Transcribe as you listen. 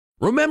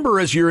Remember,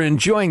 as you're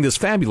enjoying this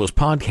fabulous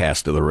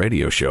podcast of the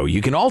radio show,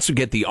 you can also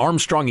get the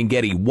Armstrong and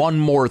Getty One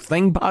More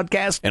Thing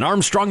podcast and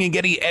Armstrong and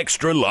Getty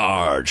Extra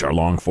Large, our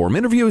long-form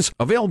interviews,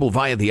 available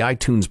via the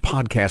iTunes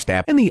podcast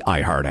app and the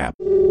iHeart app.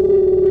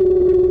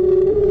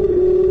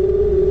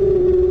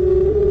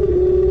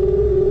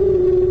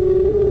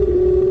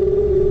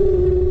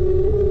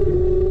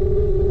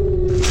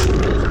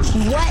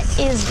 What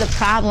is the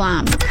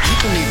problem?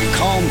 People need to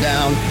calm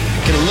down,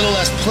 get a little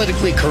less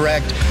politically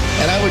correct,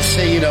 and I would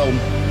say,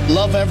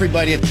 love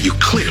everybody. You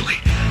clearly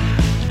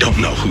don't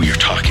know who you're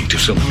talking to,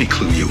 so let me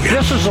clue you in.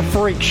 This is a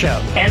freak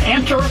show, an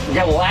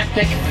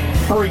intergalactic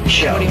freak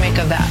show. What do you make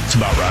of that? It's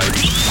about right.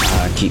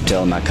 I keep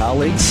telling my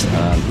colleagues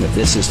that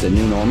this is the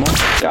new normal.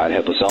 God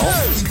help us all.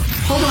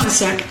 Hold on a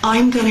sec.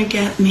 I'm going to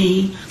get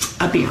me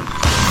a beer.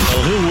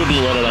 Well, who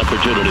wouldn't want an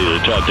opportunity to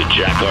talk to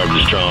Jack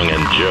Armstrong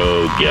and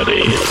Joe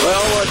Getty?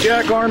 Well,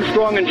 Jack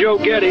Armstrong and Joe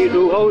Getty,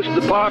 who host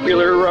the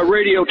popular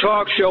radio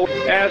talk show,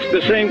 ask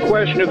the same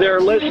question of their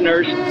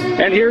listeners,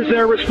 and here's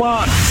their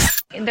response.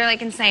 They're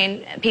like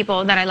insane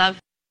people that I love.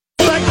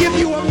 I give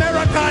you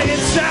America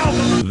itself.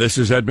 This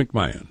is Ed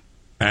McMahon.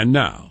 And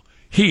now,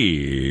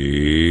 here's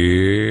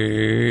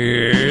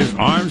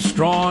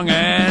Armstrong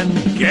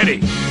and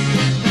Getty.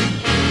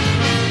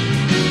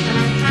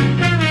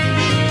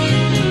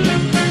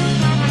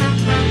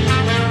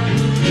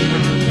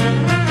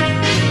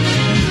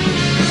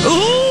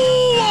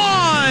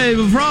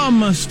 Live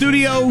from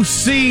Studio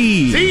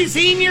C. See,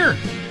 Senior.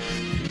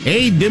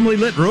 A dimly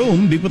lit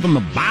room deep within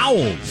the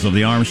bowels of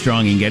the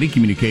Armstrong and Getty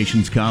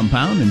Communications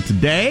compound. And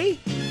today,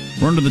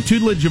 we're under the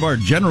tutelage of our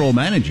general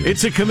manager.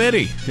 It's a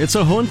committee. It's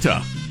a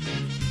junta.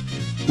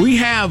 We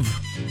have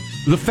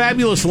the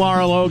fabulous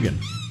Lara Logan.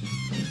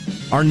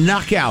 Our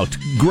knockout,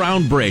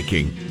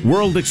 groundbreaking,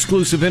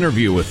 world-exclusive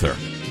interview with her.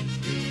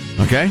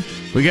 Okay?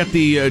 We got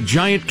the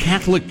giant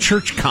Catholic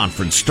Church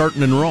conference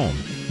starting in Rome.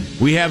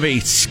 We have a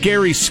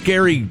scary,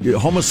 scary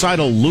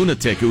homicidal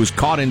lunatic who was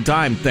caught in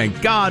time,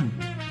 thank God.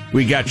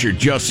 We got your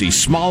Jussie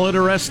Smollett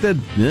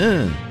arrested.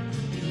 Yeah,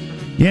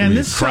 and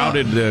this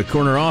crowded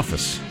corner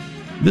office.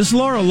 This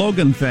Lara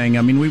Logan thing,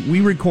 I mean,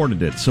 we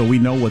recorded it, so we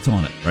know what's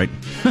on it, right?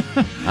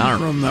 I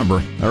don't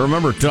remember. I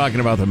remember talking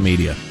about the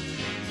media.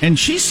 And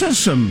she says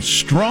some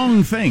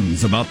strong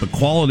things about the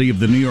quality of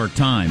the New York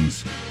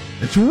Times.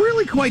 It's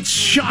really quite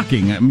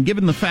shocking,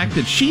 given the fact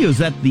that she is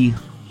at the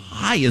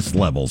highest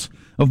levels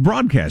of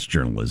broadcast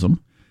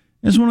journalism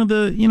as one of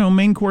the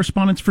main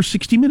correspondents for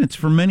 60 Minutes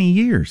for many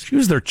years. She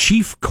was their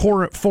chief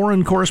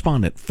foreign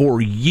correspondent for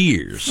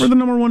years. For the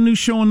number one news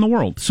show in the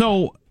world.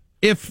 So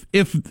if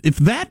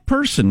that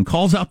person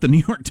calls out the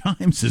New York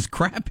Times as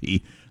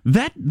crappy,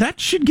 that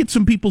should get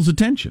some people's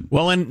attention.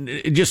 Well, and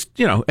just,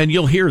 and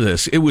you'll hear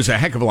this, it was a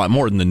heck of a lot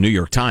more than the New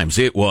York Times.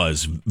 It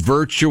was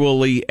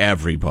virtually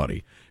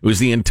everybody. It was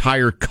the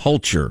entire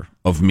culture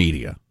of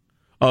media,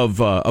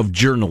 of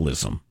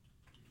journalism.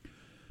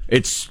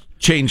 It's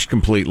changed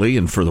completely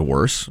and for the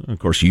worse. Of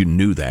course, you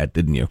knew that,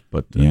 didn't you?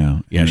 But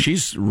yeah,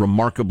 she's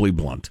remarkably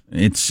blunt.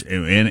 It's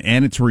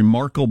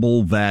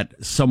remarkable that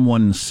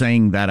someone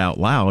saying that out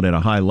loud at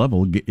a high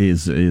level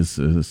is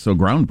so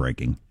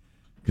groundbreaking.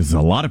 Because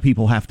a lot of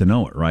people have to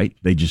know it, right?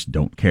 They just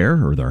don't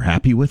care, or they're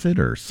happy with it,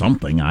 or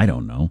something. I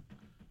don't know.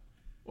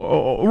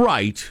 Oh,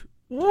 right.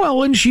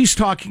 Well, and she's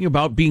talking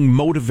about being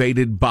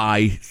motivated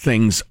by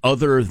things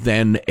other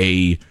than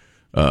a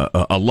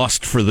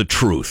lust for the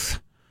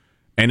truth.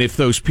 And if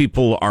those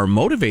people are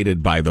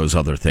motivated by those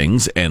other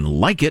things and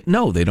like it,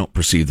 no, they don't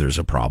perceive there's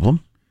a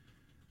problem.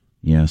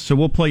 Yeah, so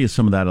we'll play you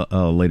some of that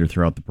later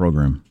throughout the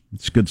program.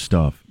 It's good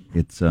stuff.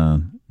 It's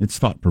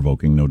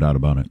thought-provoking, no doubt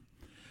about it.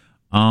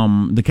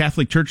 The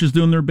Catholic Church is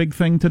doing their big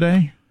thing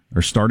today,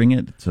 or starting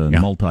it. It's a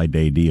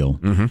multi-day deal,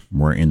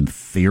 where in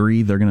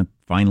theory they're going to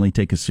finally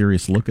take a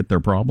serious look at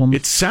their problems.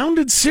 It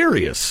sounded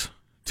serious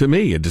to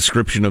me, a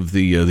description of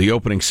the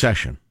opening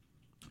session.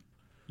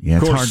 Yeah,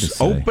 it's of course, hard to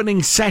say.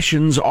 Opening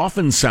sessions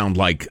often sound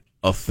like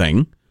a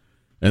thing,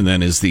 and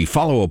then as the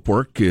follow-up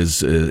work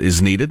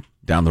is needed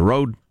down the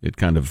road, it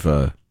kind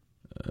of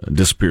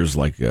disappears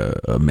like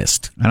a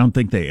mist. I don't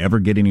think they ever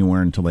get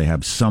anywhere until they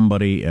have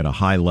somebody at a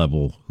high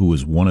level who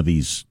is one of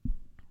these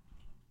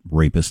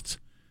rapists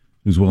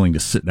who's willing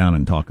to sit down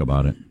and talk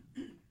about it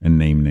and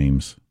name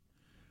names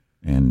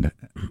and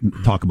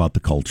talk about the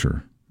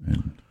culture.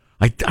 And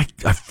I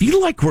feel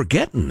like we're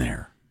getting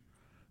there.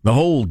 The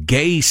whole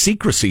gay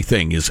secrecy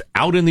thing is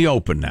out in the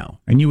open now.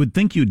 And you would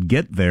think you'd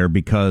get there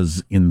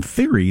because, in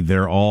theory,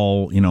 they're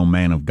all,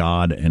 man of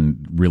God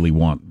and really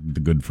want the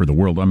good for the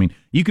world. I mean,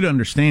 you could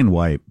understand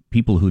why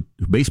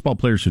baseball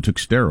players who took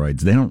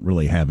steroids, they don't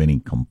really have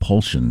any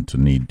compulsion to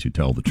need to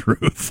tell the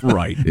truth.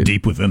 Right.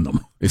 Deep within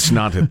them. It's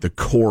not at the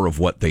core of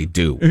what they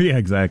do. Yeah,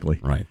 exactly.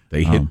 Right.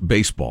 They hit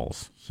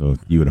baseballs. So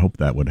you would hope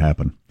that would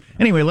happen.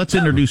 Anyway, let's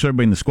introduce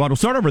everybody in the squad. We'll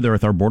start over there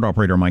with our board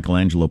operator,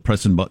 Michelangelo,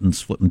 pressing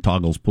buttons, flipping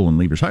toggles, pulling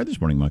levers. Hi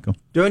this morning, Michael.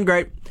 Doing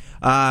great.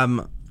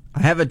 I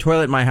have a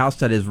toilet in my house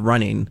that is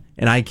running,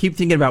 and I keep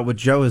thinking about what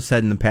Joe has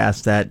said in the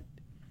past, that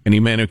any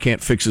man who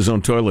can't fix his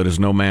own toilet is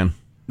no man.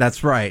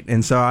 That's right.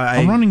 And so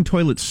a running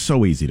toilet's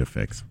so easy to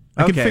fix.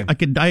 I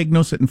could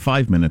diagnose it in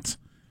 5 minutes.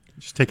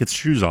 Just take its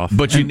shoes off.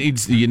 But you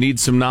need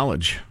some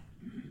knowledge.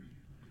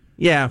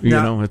 Yeah,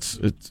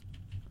 it's.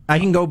 I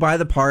can go buy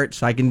the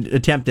parts. I can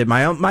attempt it.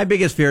 My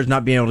biggest fear is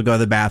not being able to go to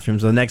the bathroom.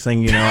 So the next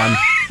thing you know, I'm.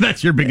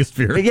 That's your biggest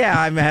fear. Yeah,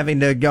 I'm having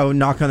to go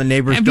knock on the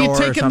neighbor's door. Have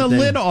you taken the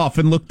lid off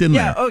and looked in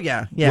there? Oh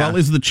yeah. Well,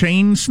 is the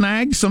chain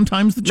snagged?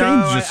 Sometimes the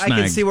chain's just snagged.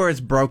 I can see where it's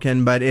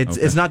broken, but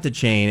it's not the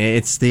chain.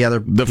 It's the other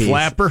piece.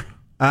 Flapper?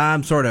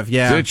 Sort of,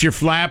 yeah. So it's your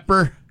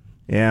flapper?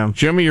 Yeah.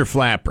 Show me your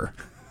flapper.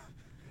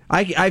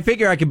 I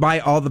figure I could buy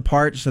all the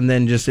parts and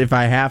then just, if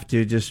I have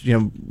to, just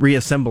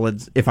reassemble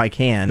it if I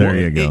can. There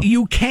you go.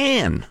 You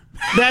can.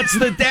 That's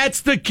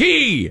the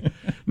key.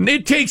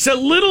 It takes a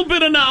little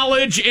bit of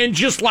knowledge and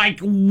just like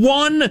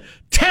one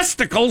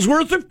testicle's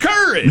worth of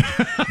courage.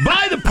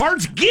 Buy the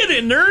parts, get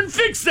in there, and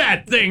fix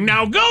that thing.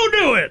 Now go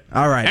do it.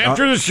 All right.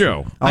 After the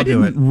show. I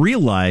didn't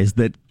realize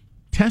that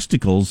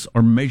testicles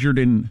are measured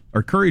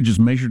or courage is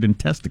measured in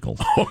testicles.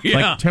 Oh,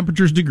 yeah. Like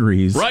temperature's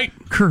degrees. Right.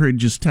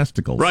 Courage is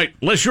testicles. Right.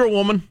 Unless you're a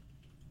woman.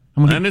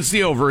 And it's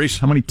the ovaries.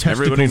 How many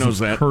testicles Everybody knows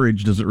that.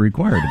 Courage does it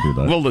require to do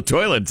that? Well, the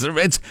toilet,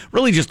 it's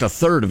really just a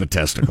third of a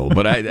testicle,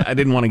 but I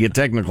didn't want to get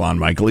technical on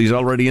Michael. He's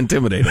already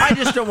intimidated. I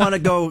just don't want to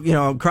go,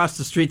 across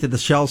the street to the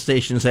Shell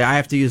station and say, I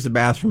have to use the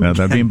bathroom.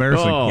 That'd be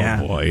embarrassing.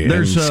 Oh, boy.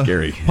 There's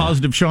scary.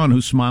 Positive Sean,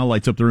 whose smile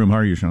lights up the room. How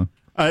are you, Sean?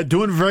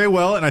 Doing very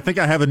well, and I think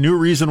I have a new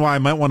reason why I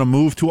might want to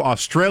move to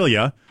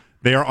Australia.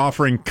 They are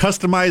offering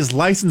customized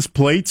license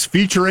plates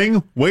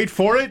featuring, wait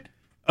for it,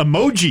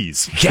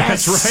 emojis.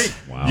 Yes! That's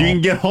right. Wow. You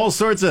can get all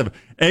sorts of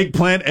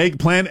eggplant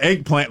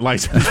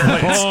license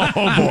plates.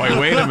 Oh, boy,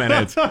 wait a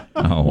minute.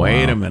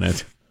 Wait a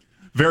minute.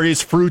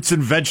 Various fruits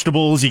and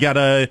vegetables.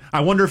 I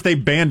wonder if they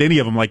banned any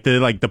of them, like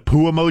the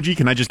poo emoji.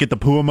 Can I just get the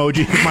poo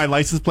emoji with my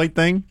license plate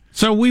thing?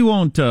 So we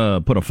won't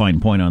put a fine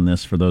point on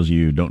this for those of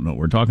you who don't know what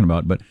we're talking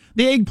about, but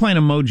the eggplant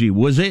emoji,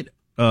 was it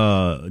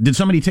did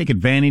somebody take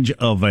advantage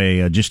of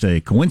just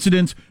a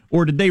coincidence,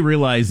 or did they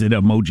realize at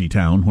Emoji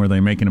Town, where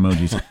they're making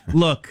emojis,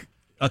 look,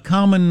 a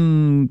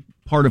common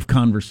part of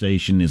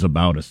conversation is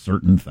about a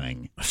certain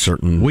thing.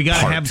 We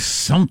got to have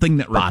something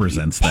that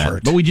represents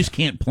that, but we just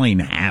can't plain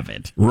have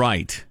it.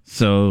 Right.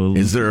 So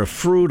is there a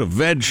fruit, a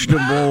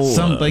vegetable,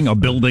 something, a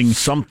building,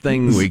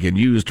 something we could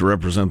use to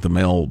represent the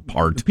male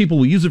part? People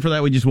will use it for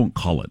that. We just won't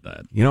call it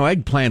that.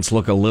 Eggplants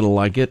look a little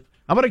like it.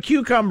 How about a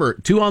cucumber?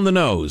 2 on the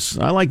nose.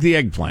 I like the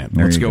eggplant.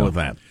 Let's go with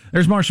that.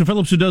 There's Marshall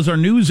Phillips, who does our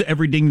news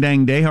every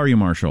ding-dang day. How are you,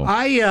 Marshall?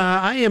 I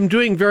am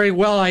doing very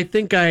well. I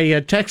think I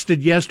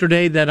texted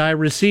yesterday that I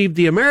received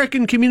the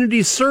American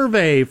Community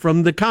Survey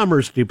from the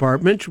Commerce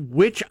Department,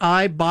 which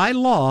I, by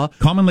law...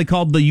 Commonly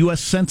called the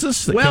U.S.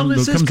 Census? That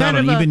comes out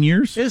on even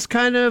years? This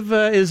kind of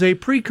is a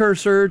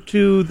precursor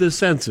to the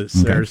census,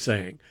 they're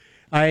saying.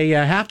 I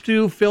have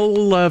to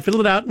fill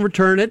it out and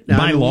return it. Now,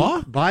 by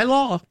law? By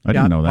law. I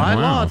didn't know that. By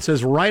law. It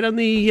says right on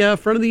the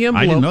front of the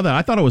envelope. I didn't know that.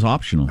 I thought it was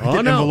optional.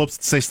 Envelopes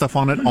say stuff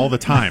on it all the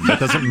time. That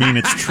doesn't mean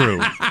it's true.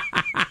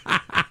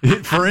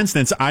 For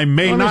instance, I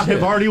may not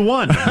have already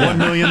won $1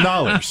 million.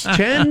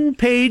 10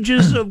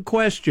 pages of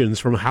questions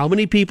from how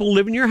many people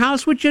live in your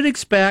house, which you'd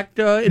expect.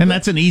 And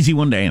that's an easy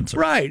one to answer.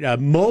 Right. A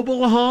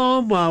mobile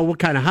home, what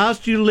kind of house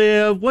do you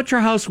live? What's your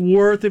house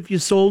worth if you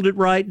sold it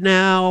right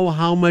now?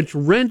 How much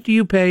rent do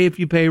you pay if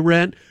you pay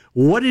rent?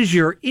 What is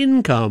your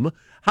income?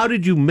 How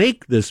did you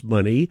make this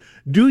money?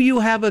 Do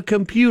you have a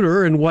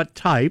computer, and what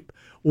type?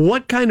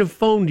 What kind of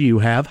phone do you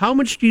have? How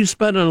much do you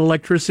spend on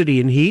electricity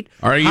and heat?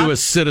 Are you a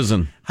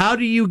citizen? How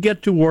do you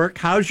get to work?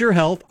 How's your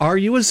health? Are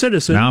you a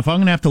citizen? Now, if I'm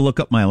going to have to look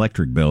up my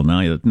electric bill,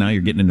 now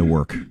you're getting into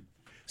work.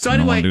 So I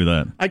don't anyway, want to do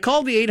that. I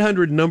called the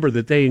 800 number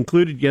that they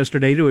included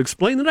yesterday to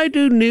explain that I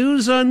do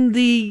news on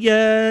the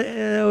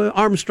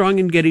Armstrong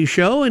and Getty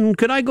show, and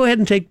could I go ahead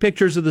and take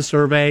pictures of the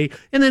survey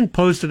and then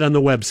post it on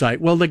the website?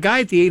 Well, the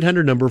guy at the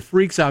 800 number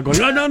freaks out going,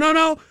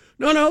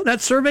 No, that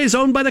survey's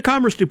owned by the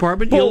Commerce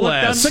Department.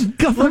 It's a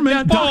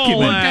government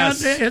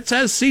document. It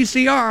says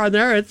CCR on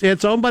there.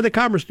 It's owned by the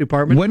Commerce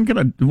Department.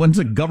 When's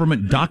a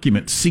government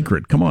document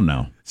secret? Come on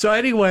now. So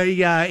anyway,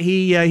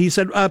 he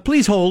said,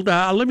 please hold.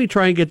 Let me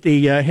try and get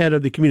the head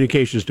of the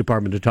communications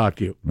department to talk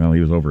to you. Well, he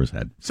was over his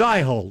head. So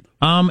I hold.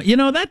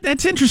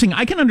 That's interesting.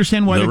 I can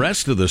understand why the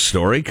rest of the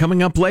story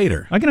coming up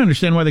later. I can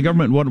understand why the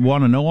government would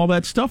want to know all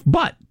that stuff,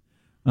 but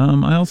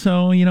I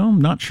also, I'm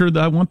not sure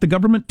that I want the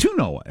government to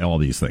know all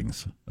these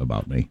things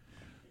about me.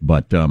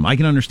 But I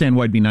can understand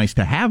why it'd be nice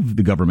to have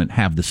the government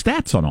have the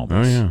stats on all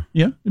this. Oh, yeah.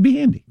 Yeah, it'd be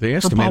handy. They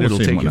estimate it'll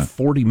take you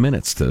 40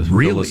 minutes to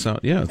fill this out.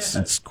 Yeah,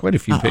 it's quite a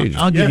few pages.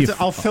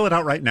 I'll fill it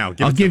out right now.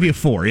 I'll give you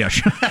 4, yeah.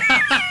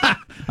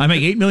 I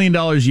make $8 million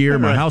a year.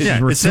 My house is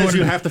worth. It says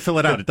you have to fill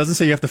it out. It doesn't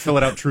say you have to fill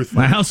it out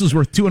truthfully. My house is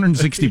worth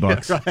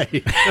 $260.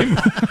 Right.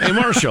 Hey,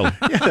 Marshall.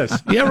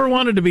 Yes. You ever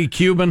wanted to be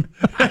Cuban?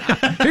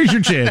 Here's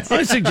your chance.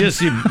 I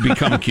suggest you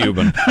become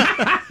Cuban.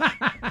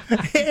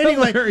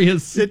 Anyway,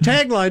 Hilarious. the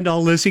tagline to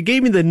all this, he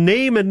gave me the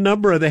name and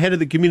number of the head of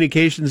the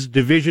communications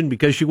division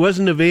because she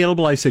wasn't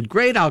available. I said,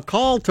 great, I'll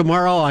call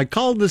tomorrow. I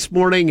called this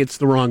morning. It's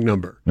the wrong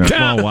number.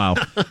 Oh, wow.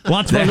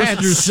 Lots of our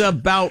That's listeners.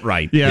 about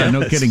right. Yeah,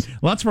 no kidding.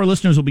 Lots of our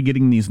listeners will be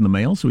getting these in the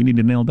mail, so we need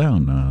to nail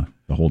down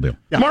the whole deal.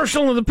 Yeah.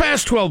 Marshall, in the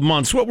past 12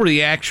 months, what were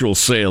the actual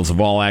sales of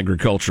all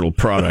agricultural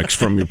products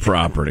from your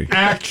property?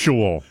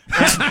 Actual.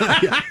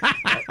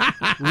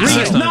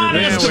 Not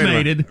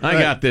estimated. I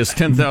got this,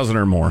 10,000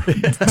 or more.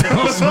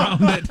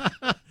 Around it.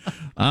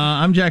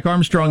 I'm Jack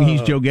Armstrong.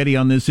 He's Joe Getty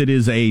on this. It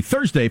is a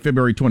Thursday,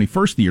 February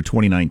 21st, the year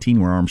 2019.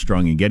 We're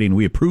Armstrong and Getty, and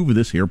we approve of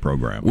this here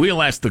program.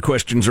 We'll ask the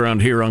questions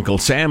around here, Uncle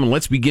Sam, and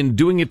let's begin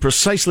doing it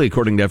precisely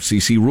according to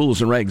FCC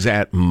rules and regs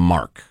at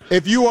Mark.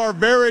 If you are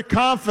very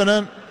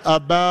confident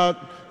about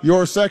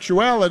your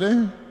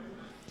sexuality,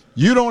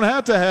 you don't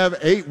have to have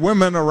 8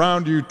 women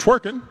around you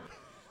twerking.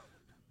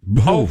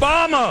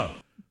 Obama!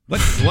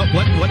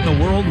 What in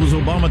the world was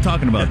Obama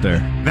talking about there?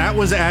 That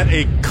was at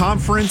a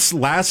conference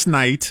last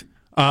night.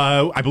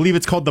 I believe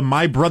it's called the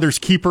My Brother's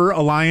Keeper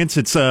Alliance.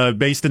 It's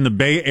based in the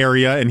Bay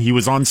Area, and he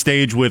was on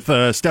stage with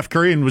Steph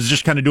Curry and was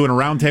just kind of doing a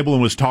roundtable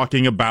and was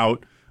talking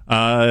about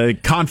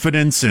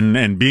confidence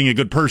and being a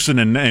good person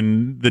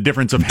and the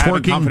difference of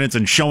having confidence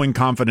and showing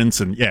confidence.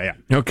 And yeah.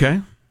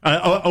 Okay.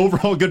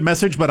 Overall good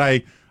message, but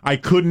I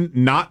couldn't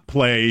not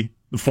play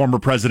the former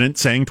president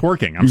saying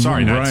twerking. I'm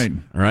sorry.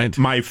 Right.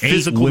 My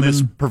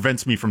physicalness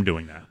prevents me from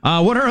doing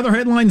that. What are other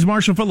headlines,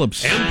 Marshall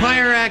Phillips?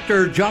 Empire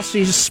actor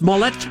Jussie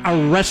Smollett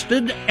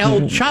arrested.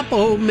 El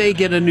Chapo may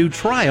get a new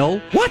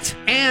trial. What?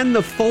 And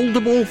the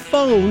foldable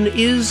phone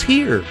is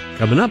here.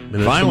 Coming up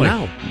minutes Finally.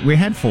 from now. We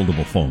had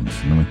foldable phones.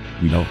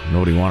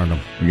 Nobody wanted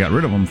them. We got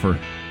rid of them for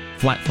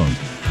flat phones.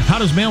 How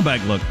does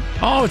mailbag look?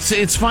 Oh,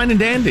 it's fine and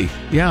dandy.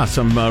 Yeah,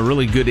 some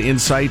really good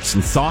insights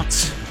and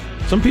thoughts.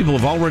 Some people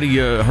have already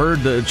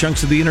heard the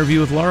chunks of the interview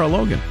with Lara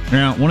Logan.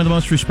 Yeah, one of the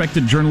most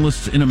respected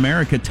journalists in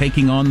America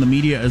taking on the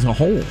media as a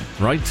whole.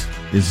 Right.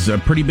 Is a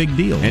pretty big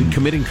deal. And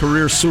committing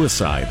career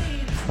suicide.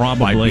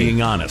 Probably. By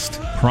being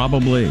honest.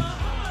 Probably.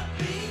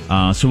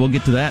 So we'll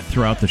get to that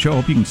throughout the show.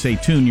 Hope you can stay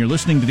tuned. You're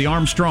listening to the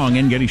Armstrong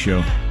and Getty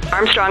Show.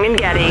 Armstrong and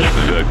Getty.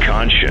 The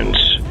conscience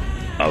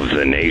of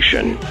the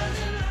nation.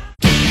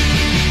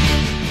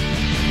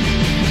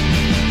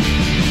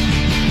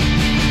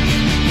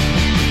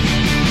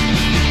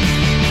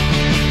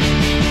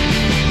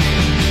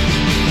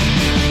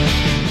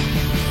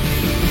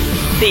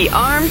 The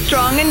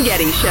Armstrong and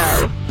Getty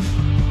Show.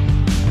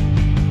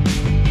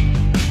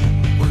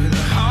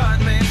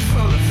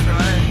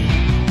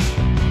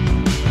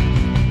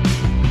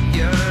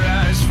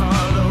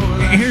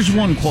 Here's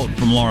one quote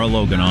from Lara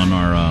Logan on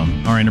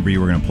our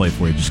interview we're going to play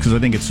for you, just because I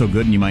think it's so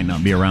good and you might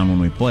not be around when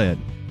we play it.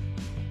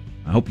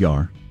 I hope you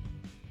are.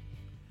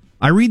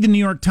 I read the New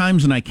York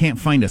Times and I can't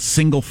find a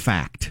single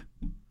fact.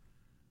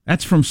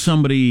 That's from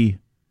somebody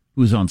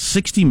who was on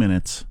 60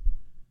 Minutes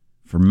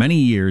for many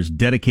years,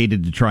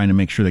 dedicated to trying to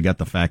make sure they got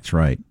the facts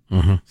right.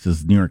 Mm-hmm.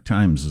 Says the New York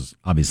Times is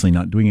obviously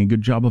not doing a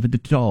good job of it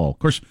at all. Of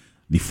course,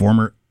 the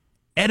former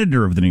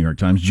editor of the New York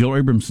Times, Jill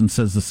Abramson,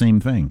 says the same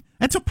thing.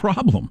 That's a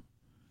problem.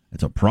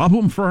 That's a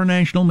problem for our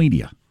national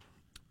media.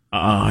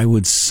 I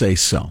would say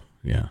so,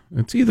 yeah.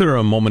 It's either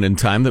a moment in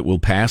time that will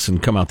pass and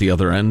come out the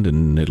other end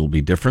and it'll be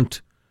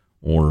different,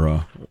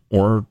 or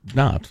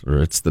not, or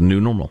it's the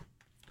new normal.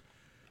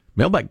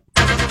 Mailbag.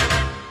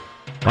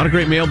 A lot of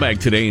great mailbag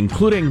today,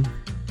 including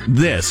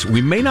this.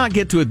 We may not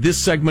get to it this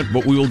segment,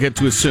 but we will get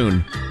to it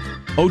soon.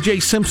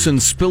 O.J. Simpson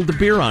spilled the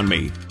beer on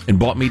me and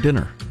bought me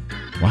dinner.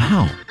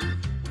 Wow.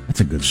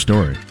 That's a good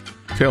story.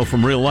 Tale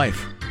from real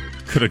life.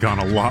 Could have gone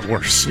a lot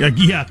worse.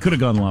 Yeah, could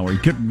have gone a lot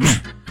worse.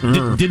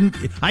 Didn't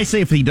I say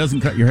if he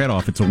doesn't cut your head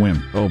off, it's a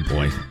win? Oh,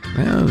 boy.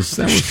 That was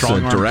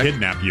strong arm direct.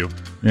 Kidnap you.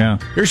 Yeah.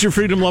 Here's your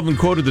freedom-loving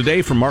quote of the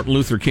day from Martin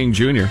Luther King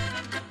Jr.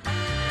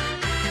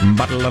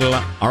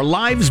 Our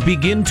lives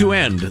begin to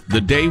end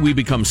the day we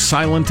become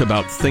silent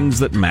about things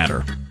that matter.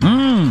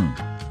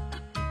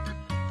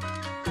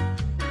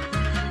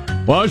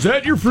 Why is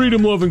that your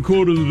freedom-loving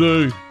quote of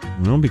the day?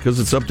 Well, because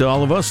it's up to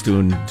all of us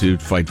to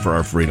fight for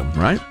our freedom,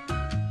 right?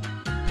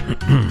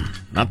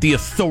 Not the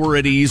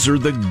authorities or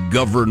the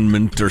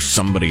government or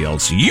somebody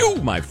else. You,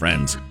 my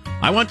friends.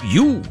 I want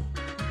you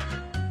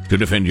to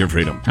defend your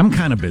freedom. I'm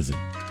kind of busy.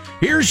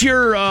 Here's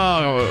your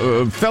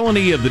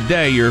felony of the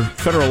day, your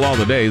federal law of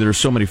the day. There's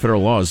so many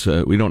federal laws,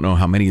 we don't know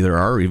how many there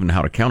are or even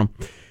how to count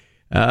them.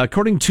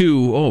 According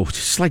to,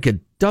 just like a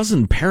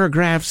dozen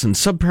paragraphs and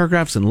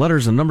subparagraphs and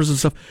letters and numbers and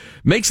stuff,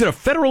 makes it a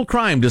federal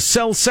crime to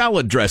sell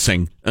salad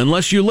dressing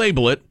unless you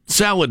label it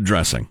salad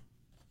dressing.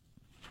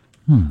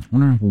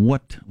 Wonder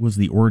what was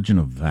the origin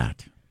of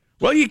that.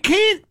 Well, you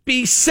can't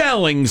be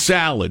selling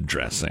salad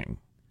dressing.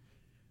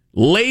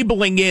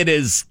 Labeling it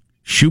as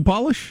shoe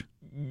polish?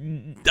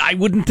 I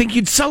wouldn't think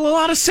you'd sell a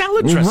lot of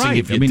salad dressing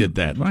if you did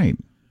that. Right.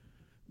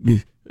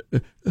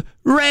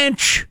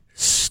 Ranch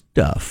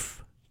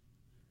stuff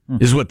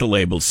is what the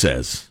label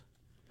says.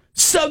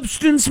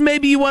 Substance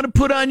maybe you want to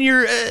put on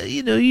your,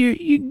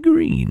 your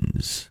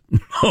greens.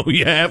 Oh,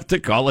 you have to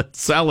call it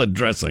salad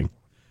dressing.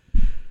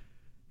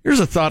 Here's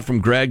a thought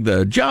from Greg.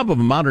 The job of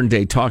a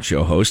modern-day talk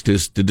show host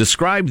is to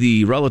describe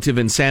the relative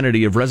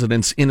insanity of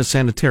residents in a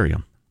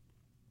sanitarium.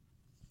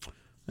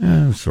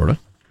 Sort of.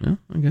 Yeah,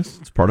 I guess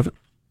it's part of it.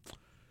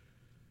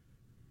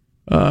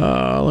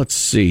 Let's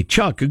see.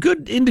 Chuck, a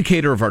good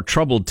indicator of our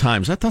troubled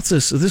times. I thought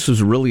this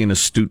was really an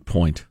astute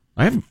point.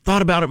 I haven't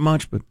thought about it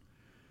much, but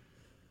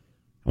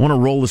I want to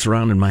roll this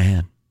around in my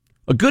head.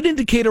 A good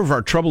indicator of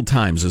our troubled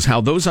times is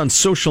how those on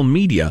social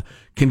media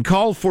can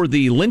call for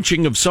the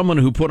lynching of someone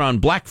who put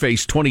on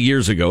blackface 20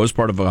 years ago as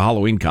part of a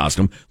Halloween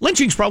costume.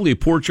 Lynching's probably a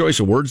poor choice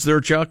of words there,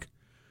 Chuck.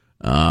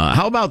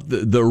 How about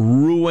the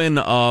ruin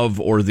of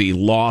or the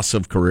loss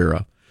of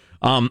Carrera?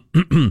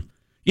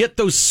 Yet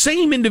those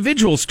same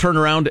individuals turn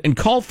around and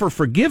call for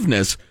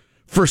forgiveness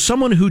for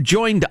someone who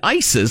joined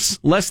ISIS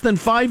less than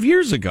 5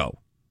 years ago.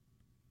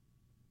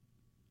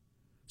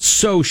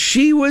 So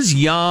she was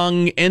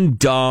young and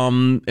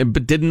dumb,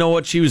 but didn't know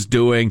what she was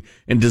doing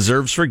and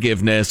deserves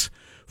forgiveness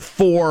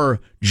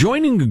for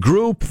joining a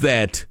group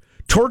that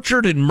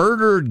tortured and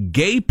murdered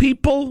gay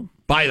people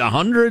by the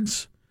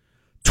hundreds,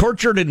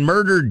 tortured and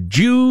murdered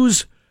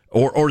Jews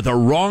or the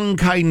wrong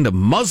kind of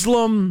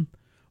Muslim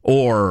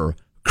or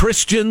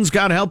Christians,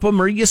 God help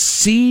them, or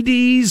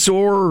Yazidis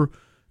or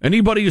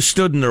anybody who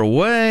stood in their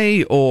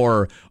way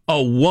or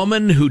a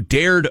woman who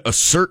dared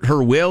assert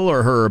her will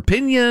or her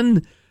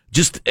opinion.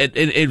 Just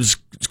it was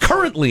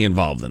currently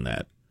involved in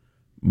that,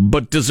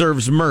 but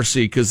deserves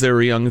mercy because they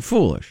were young and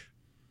foolish.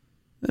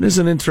 That is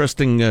an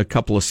interesting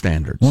couple of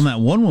standards. Well,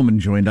 that one woman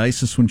joined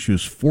ISIS when she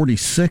was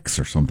 46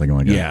 or something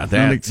like that. Yeah, that's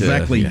not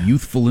exactly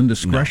youthful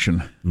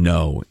indiscretion.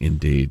 No,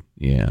 indeed.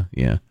 Yeah.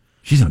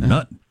 She's a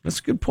nut. That's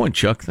a good point,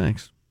 Chuck.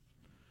 Thanks.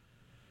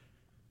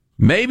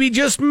 Maybe,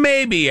 just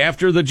maybe,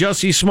 after the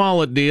Jussie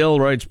Smollett deal,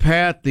 writes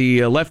Pat, the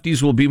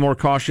lefties will be more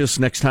cautious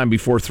next time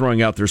before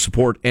throwing out their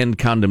support and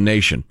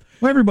condemnation.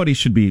 Well, everybody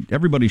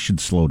should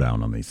slow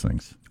down on these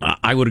things.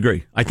 I would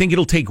agree. I think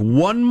it'll take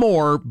one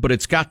more, but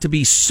it's got to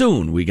be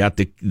soon. We got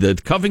the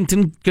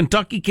Covington,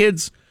 Kentucky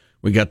kids.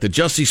 We got the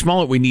Jussie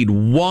Smollett. We need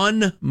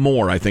one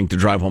more, I think, to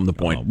drive home the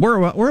point.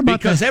 We're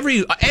about because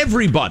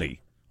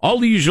everybody, all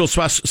the usual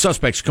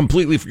suspects,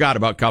 completely forgot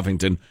about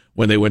Covington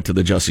when they went to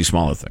the Jussie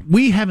Smollett thing.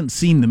 We haven't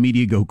seen the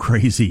media go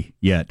crazy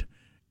yet.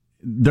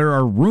 There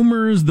are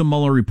rumors the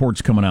Mueller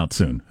report's coming out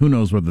soon. Who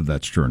knows whether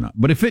that's true or not?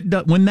 But if it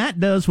when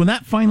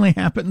that finally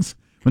happens,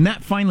 when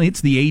that finally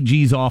hits the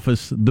AG's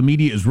office, the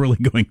media is really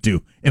going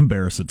to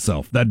embarrass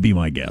itself. That'd be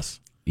my guess.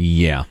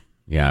 Yeah,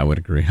 I would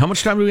agree. How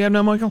much time do we have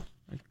now, Michael?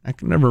 I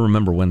can never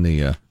remember when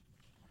the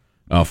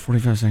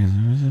 45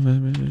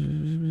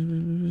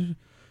 seconds.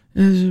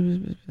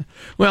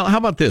 Well, how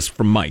about this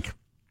from Mike?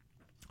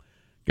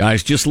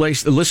 Guys, just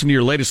listen to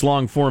your latest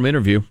long-form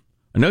interview.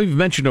 I know you've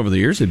mentioned over the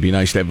years it'd be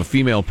nice to have a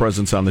female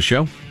presence on the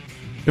show.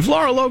 If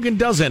Laura Logan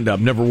does end up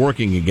never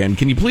working again,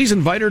 can you please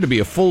invite her to be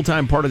a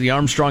full-time part of the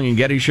Armstrong and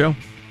Getty show?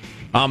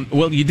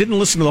 Well, you didn't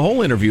listen to the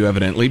whole interview,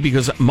 evidently,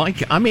 because,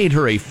 Mike, I made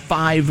her a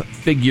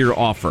 5-figure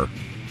offer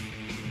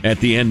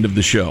at the end of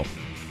the show,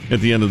 at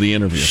the end of the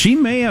interview. She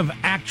may have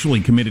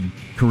actually committed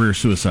career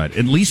suicide.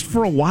 At least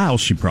for a while,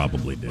 she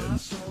probably did.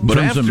 In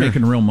terms of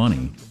making real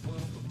money.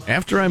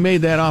 After I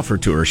made that offer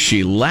to her,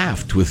 she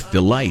laughed with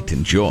delight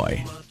and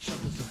joy.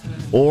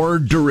 Or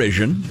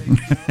derision.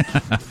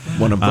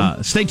 One of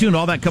them. Stay tuned.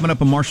 All that coming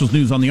up on Marshall's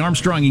News on the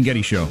Armstrong and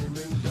Getty Show.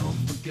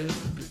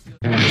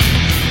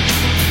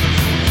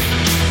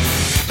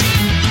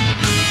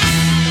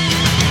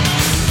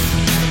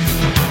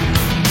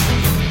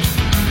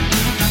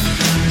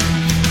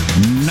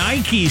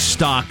 Nike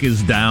stock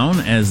is down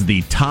as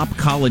the top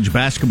college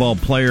basketball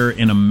player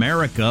in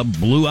America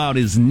blew out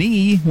his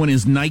knee when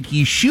his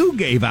Nike shoe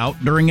gave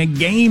out during a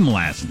game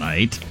last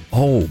night.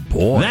 Oh,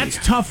 boy.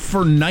 That's tough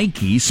for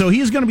Nike. So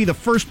he's going to be the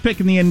first pick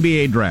in the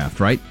NBA draft,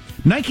 right?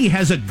 Nike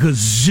has a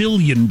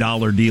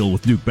gazillion-dollar deal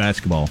with Duke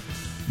basketball.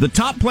 The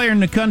top player in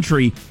the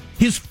country,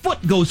 his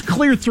foot goes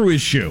clear through his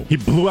shoe. He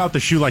blew out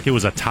the shoe like it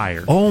was a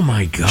tire. Oh,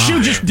 my God.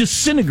 Shoe just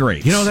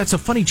disintegrates. You know, that's a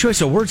funny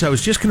choice of words. I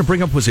was just going to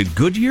bring up, was it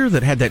Goodyear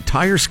that had that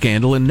tire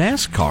scandal in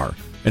NASCAR?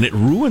 And it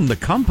ruined the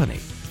company.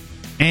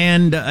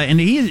 And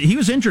he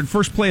was injured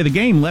first play of the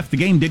game, left the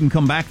game, didn't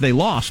come back, they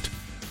lost.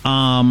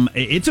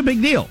 It's a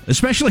big deal,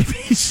 especially if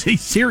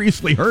he's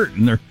seriously hurt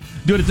and they're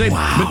doing it today.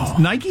 Wow.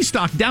 But Nike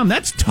stock down,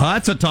 that's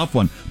a tough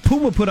one.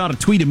 Puma put out a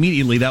tweet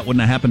immediately that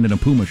wouldn't have happened in a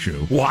Puma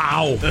shoe.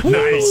 Wow.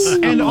 Nice.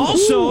 And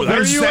also,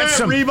 that's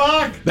some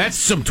Reebok. That's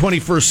some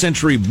 21st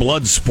century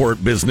blood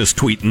sport business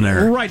tweeting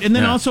there. Right. And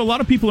then also a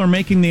lot of people are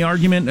making the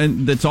argument,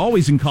 and that's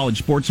always in college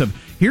sports, of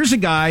here's a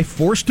guy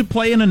forced to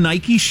play in a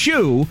Nike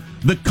shoe.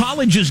 The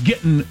college is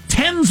getting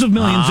tens of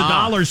millions of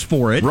dollars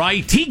for it.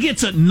 Right. He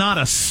gets not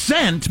a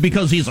cent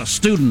because he's a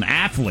student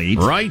athlete.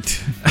 Right.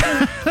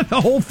 The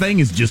whole thing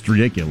is just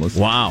ridiculous.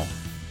 Wow.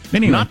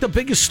 Anyway. Not the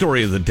biggest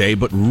story of the day,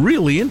 but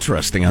really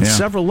interesting on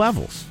several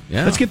levels.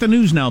 Yeah. Let's get the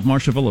news now with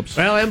Marsha Phillips.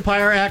 Well,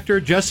 Empire actor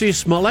Jussie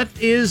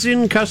Smollett is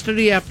in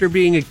custody after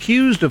being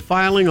accused of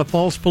filing a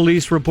false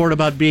police report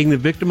about being the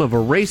victim of a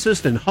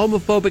racist and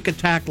homophobic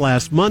attack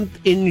last month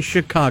in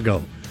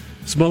Chicago.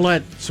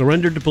 Smollett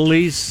surrendered to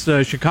police,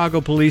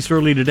 Chicago police,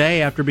 early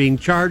today after being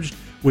charged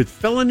with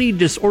felony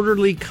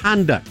disorderly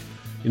conduct.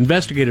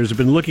 Investigators have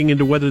been looking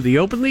into whether the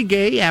openly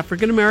gay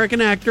African-American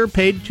actor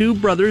paid two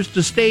brothers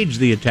to stage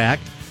the attack.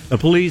 A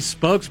police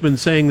spokesman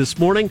saying this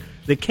morning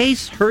the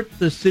case hurt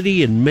the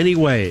city in many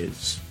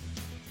ways.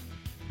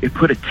 It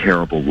put a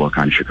terrible look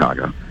on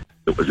Chicago.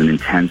 It was an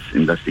intense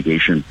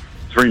investigation.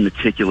 It's a very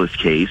meticulous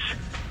case.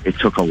 It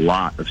took a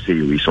lot of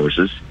city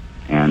resources,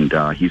 and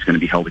he's going to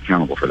be held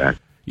accountable for that.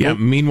 Yeah,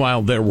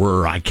 meanwhile, there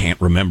were, I can't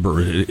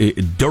remember,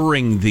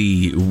 during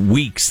the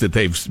weeks that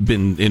they've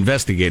been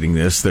investigating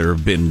this, there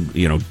have been,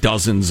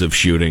 dozens of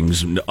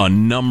shootings, a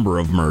number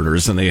of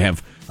murders, and they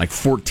have like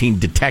 14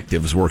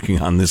 detectives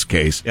working on this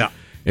case. Yeah.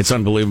 It's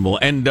unbelievable.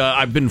 And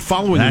I've been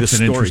following this story. That's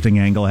an interesting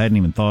angle I hadn't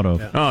even thought of.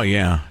 Yeah. Oh,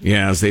 yeah.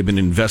 Yeah, as they've been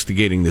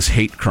investigating this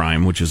hate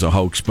crime, which is a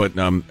hoax. But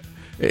and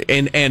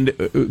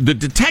the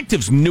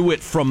detectives knew it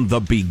from the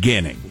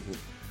beginning.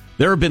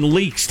 There have been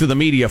leaks to the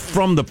media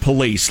from the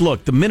police.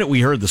 Look, the minute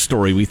we heard the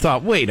story, we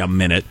thought, wait a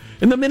minute.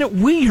 And the minute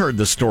we heard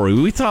the story,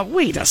 we thought,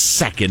 wait a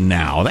second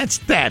now.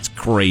 That's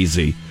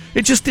crazy.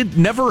 It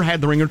never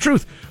had the ring of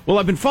truth. Well,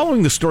 I've been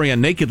following the story on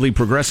Nakedly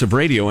Progressive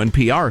Radio,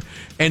 NPR,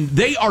 and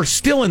they are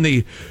still in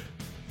the...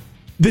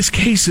 This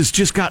case has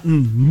just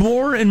gotten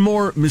more and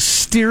more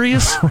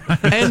mysterious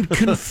and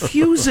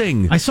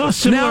confusing. I saw a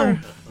similar...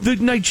 Now, the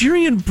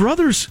Nigerian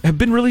brothers have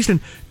been released, and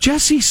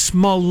Jesse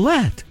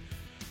Smollett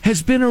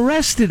has been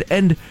arrested.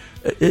 And,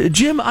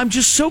 Jim, I'm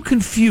just so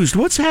confused.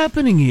 What's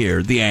happening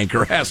here? The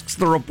anchor asks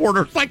the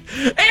reporter. It's like,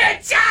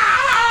 it's a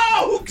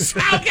hoax!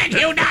 How can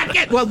you not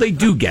get... Well, they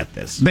do get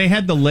this. They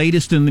had the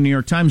latest in the New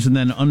York Times, and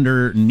then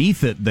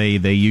underneath it,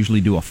 they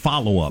usually do a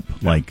follow-up,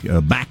 like a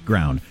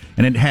background.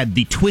 And it had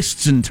the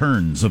twists and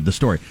turns of the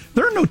story.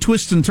 There are no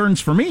twists and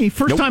turns for me.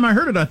 First time I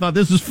heard it, I thought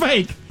this is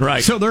fake.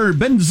 Right. So there have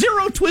been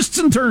zero twists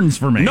and turns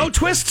for me. No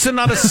twists and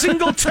not a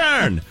single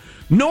turn.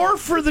 Nor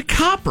for the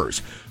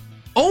coppers.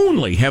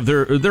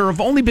 There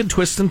have only been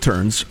twists and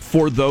turns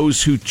for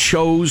those who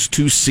chose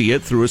to see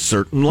it through a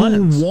certain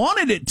lens. Who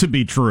wanted it to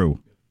be true.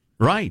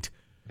 Right.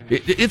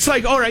 It's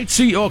like, all right,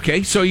 so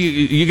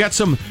you got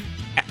some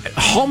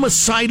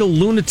homicidal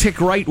lunatic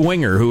right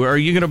winger. Who are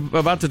you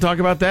about to talk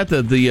about that?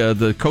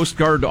 The Coast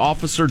Guard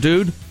officer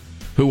dude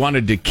who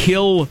wanted to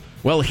kill.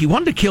 Well, he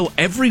wanted to kill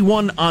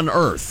everyone on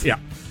Earth. Yeah.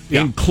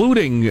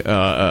 Including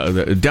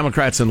the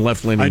Democrats and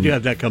left-leaning. I do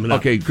have that coming up.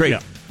 Okay, great.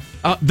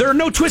 Yeah. There are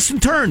no twists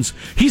and turns.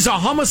 He's a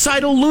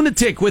homicidal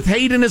lunatic with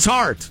hate in his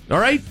heart. All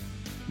right?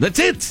 That's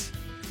it.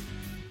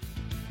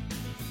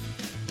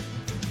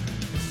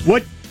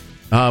 What?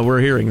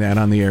 We're hearing that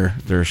on the air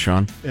there,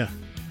 Sean. Yeah.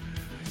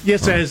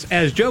 Yes,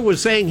 as Joe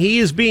was saying, he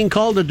is being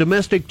called a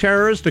domestic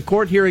terrorist. A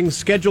court hearing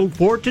scheduled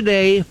for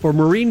today for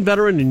Marine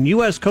veteran and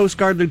U.S. Coast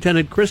Guard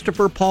Lieutenant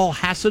Christopher Paul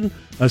Hassan,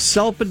 a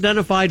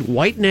self-identified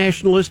white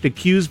nationalist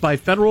accused by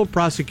federal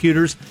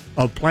prosecutors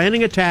of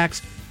planning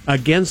attacks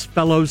against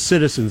fellow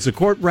citizens. The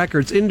court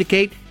records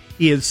indicate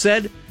he has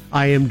said,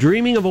 "I am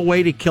dreaming of a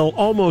way to kill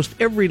almost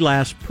every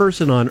last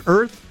person on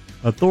Earth."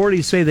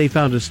 Authorities say they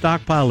found a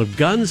stockpile of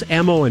guns,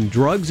 ammo, and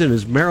drugs in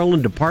his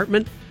Maryland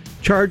apartment.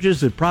 Charges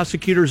that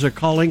prosecutors are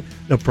calling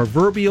the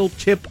proverbial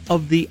tip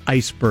of the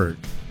iceberg.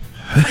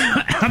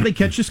 How'd they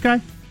catch this guy?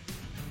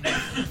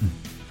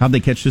 How'd they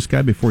catch this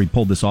guy before he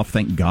pulled this off?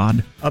 Thank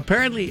God.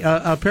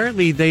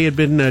 Apparently they had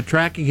been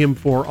tracking him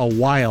for a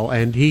while,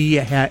 and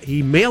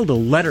he mailed a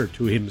letter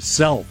to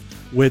himself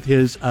with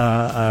his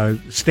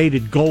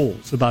stated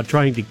goals about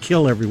trying to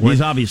kill everyone.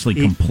 He's obviously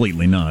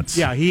completely nuts.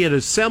 Yeah, he had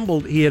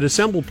assembled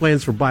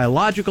plans for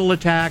biological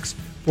attacks,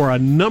 for a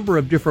number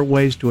of different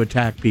ways to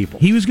attack people.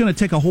 He was going to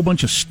take a whole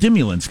bunch of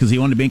stimulants because he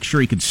wanted to make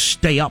sure he could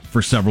stay up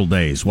for several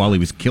days while he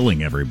was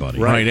killing everybody.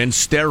 Right, and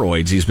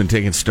steroids. He's been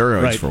taking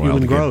steroids for a while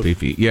to get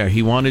beefy. Yeah,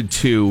 he wanted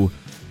to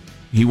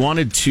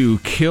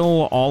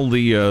kill all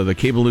the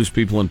cable news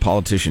people and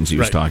politicians he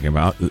was talking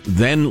about,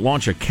 then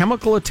launch a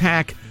chemical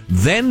attack,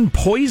 then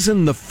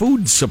poison the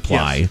food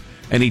supply,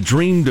 and he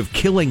dreamed of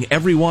killing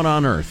everyone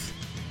on Earth.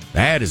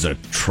 That is a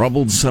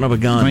troubled son of a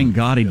gun. Thank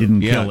God he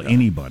didn't kill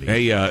anybody.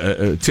 Hey,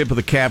 tip of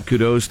the cap,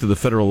 kudos to the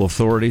federal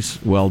authorities.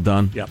 Well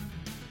done. Yep.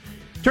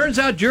 Turns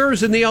out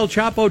jurors in the El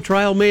Chapo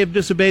trial may have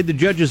disobeyed the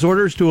judge's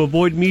orders to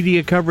avoid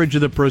media coverage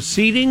of the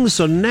proceedings.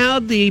 So now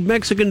the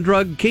Mexican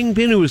drug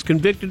kingpin, who was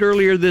convicted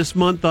earlier this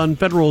month on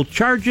federal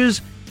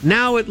charges,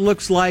 now it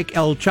looks like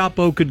El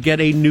Chapo could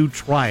get a new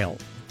trial.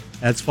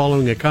 That's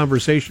following a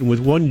conversation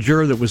with one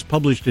juror that was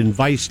published in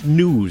Vice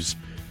News.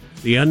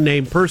 The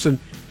unnamed person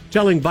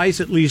telling Vice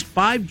at least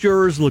 5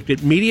 jurors looked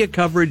at media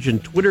coverage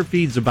and Twitter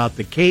feeds about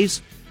the case,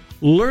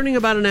 learning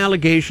about an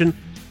allegation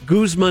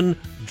Guzman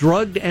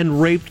drugged and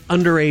raped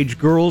underage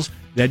girls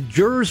that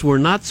jurors were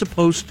not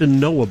supposed to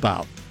know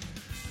about.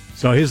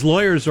 So his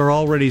lawyers are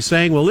already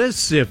saying, well,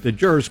 if the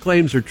jurors'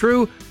 claims are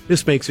true,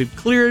 this makes it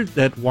clear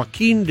that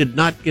Joaquin did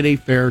not get a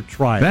fair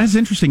trial. That's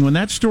interesting. When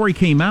that story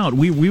came out,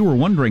 we were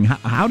wondering,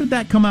 how did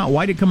that come out?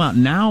 Why did it come out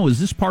now? Is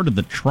this part of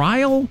the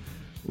trial?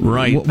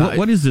 Right.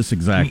 What is this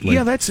exactly?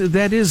 Yeah,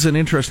 that is an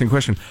interesting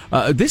question.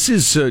 This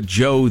is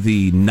Joe,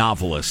 the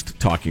novelist,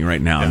 talking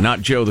right now,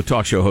 not Joe, the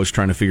talk show host,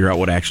 trying to figure out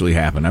what actually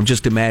happened. I'm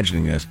just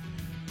imagining this.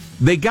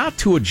 They got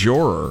to a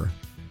juror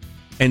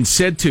and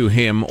said to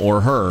him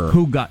or her...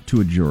 Who got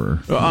to a juror?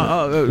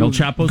 El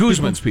Chapo's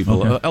Guzman's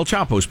people. Okay. El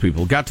Chapo's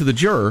people got to the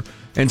juror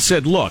and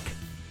said, look,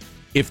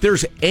 if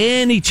there's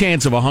any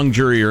chance of a hung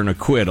jury or an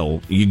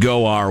acquittal, you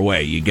go our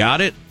way. You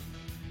got it?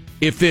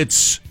 If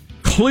it's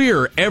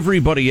clear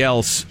everybody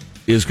else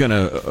is going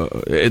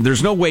to...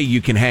 there's no way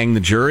you can hang the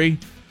jury,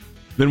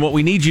 then what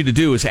we need you to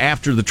do is,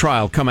 after the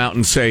trial, come out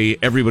and say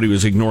everybody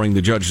was ignoring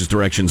the judge's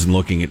directions and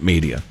looking at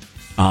media.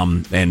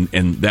 And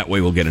that way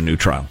we'll get a new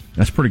trial.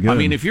 That's pretty good. I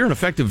mean, if you're an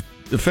effective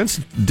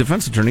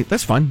defense attorney,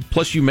 that's fine.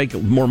 Plus, you make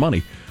more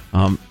money.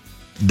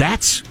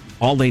 That's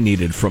all they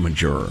needed from a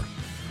juror.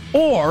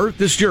 Or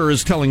this juror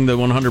is telling the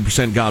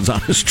 100% God's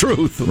honest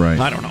truth. Right.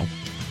 I don't know.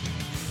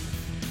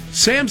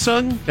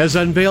 Samsung has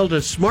unveiled a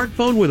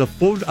smartphone with a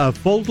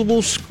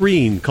foldable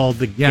screen called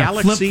the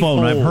Galaxy flip phone.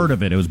 Fold. I've heard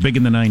of it. It was big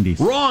in the 90s.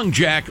 Wrong,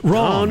 Jack.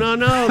 Wrong.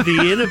 No.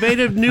 The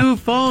innovative new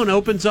phone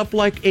opens up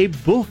like a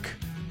book.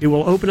 It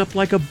will open up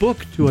like a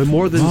book to a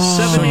more than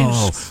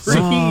 7-inch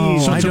screen.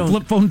 So it's a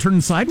flip phone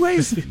turned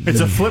sideways? It's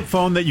a flip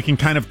phone that you can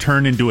kind of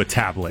turn into a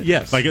tablet.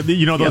 Yes. Like,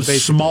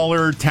 those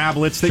smaller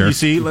tablets that you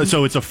see?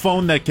 So it's a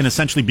phone that can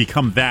essentially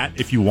become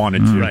that if you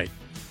wanted to. Right.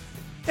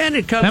 And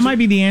it comes... That might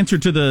be the answer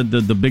to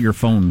the bigger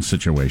phone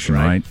situation,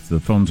 right?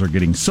 The phones are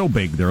getting so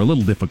big, they're a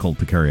little difficult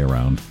to carry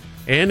around.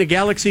 And a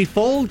Galaxy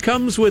Fold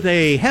comes with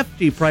a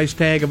hefty price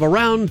tag of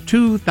around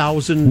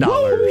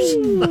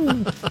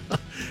 $2,000.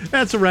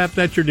 That's a wrap.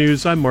 That's your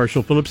news. I'm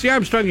Marshall Phillips, the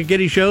Armstrong and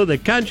Getty Show, the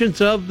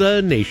conscience of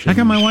the nation. I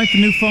got my wife a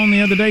new phone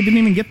the other day. Didn't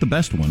even get the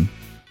best one.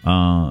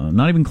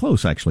 Not even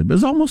close, actually. But it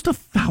was almost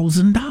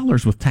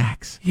 $1,000 with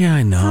tax. Yeah,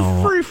 I know.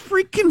 For a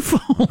freaking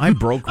phone. I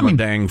broke my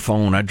dang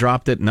phone. I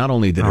dropped it. Not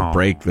only did it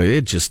break,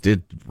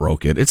 it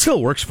broke it. It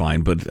still works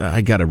fine, but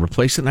I got to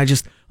replace it.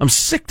 And I'm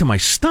sick to my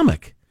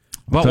stomach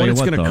about what it's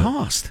going to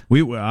cost.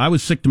 I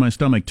was sick to my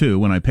stomach, too,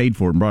 when I paid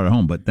for it and brought it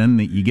home. But then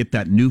you get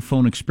that new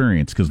phone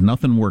experience because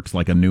nothing works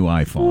like a new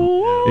iPhone.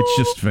 Ooh. It's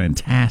just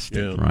fantastic.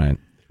 Yeah. Right.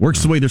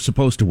 Works the way they're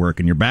supposed to work,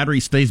 and your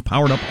battery stays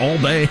powered up all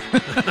day.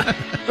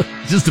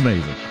 It's just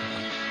amazing.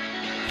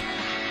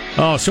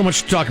 Oh, so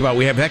much to talk about.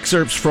 We have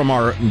excerpts from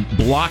our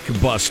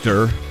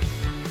blockbuster,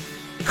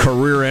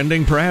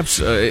 career-ending, perhaps,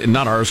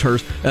 not ours,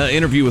 hers,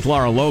 interview with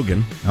Lara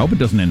Logan. I hope it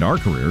doesn't end our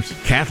careers.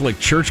 Catholic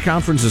Church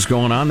Conference is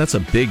going on. That's a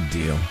big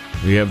deal.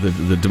 We have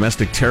the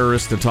domestic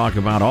terrorists to talk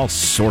about, all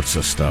sorts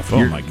of stuff.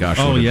 Oh, my gosh.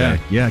 Oh, yeah.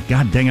 Day. Yeah,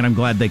 God dang it, I'm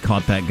glad they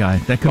caught that guy.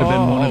 That could have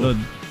been one of the...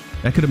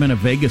 That could have been a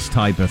Vegas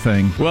type of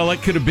thing. Well,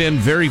 it could have been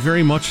very,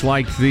 very much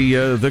like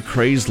the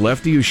crazed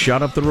lefty who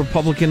shot up the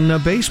Republican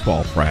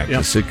baseball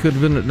practice. Yep. It could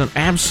have been an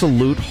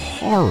absolute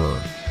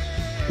horror.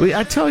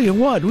 I tell you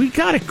what, we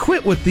got to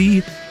quit with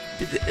the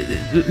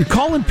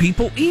calling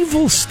people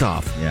evil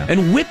stuff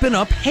and whipping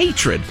up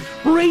hatred,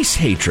 race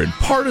hatred,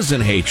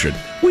 partisan hatred.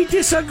 We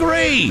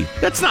disagree.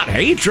 That's not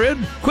hatred.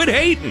 Quit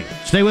hating.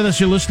 Stay with us.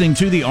 You're listening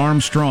to the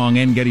Armstrong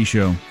and Getty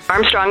Show.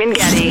 Armstrong and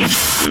Getty.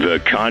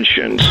 The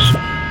conscience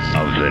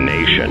of the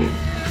nation.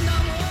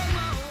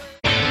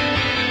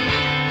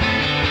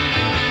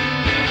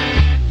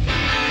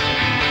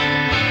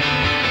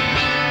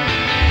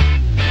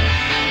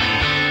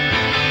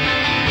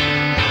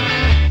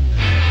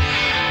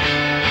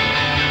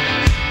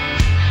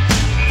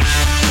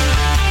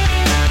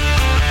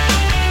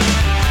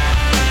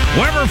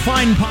 Wherever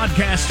fine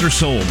podcasts are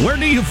sold, where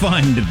do you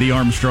find the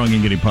Armstrong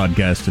and Getty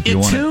podcast if you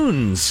want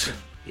it?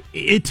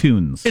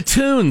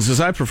 iTunes,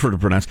 as I prefer to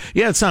pronounce.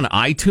 Yeah, it's on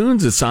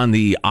iTunes. It's on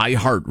the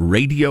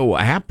iHeartRadio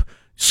app.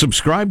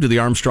 Subscribe to the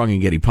Armstrong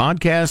and Getty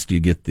podcast. You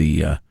get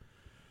the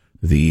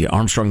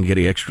Armstrong and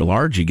Getty Extra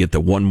Large. You get the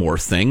One More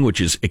Thing, which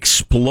has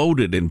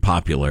exploded in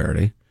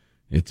popularity.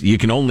 You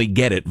can only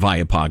get it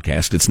via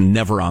podcast. It's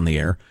never on the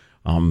air.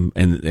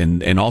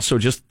 And also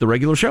just the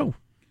regular show.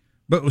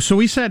 But so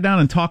we sat down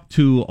and talked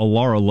to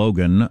Lara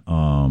Logan,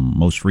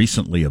 most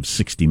recently of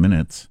 60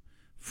 Minutes,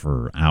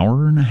 for an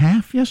hour and a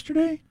half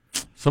yesterday.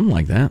 Something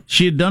like that.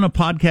 She had done a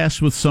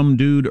podcast with some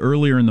dude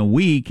earlier in the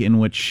week in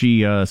which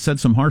she said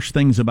some harsh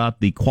things about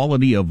the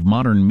quality of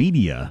modern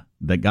media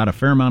that got a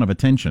fair amount of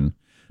attention.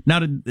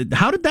 Now,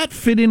 how did that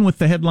fit in with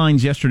the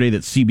headlines yesterday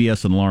that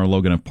CBS and Lara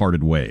Logan have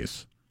parted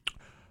ways?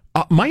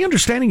 My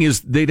understanding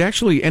is they'd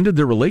actually ended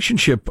their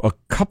relationship a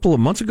couple of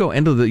months ago,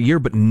 end of the year,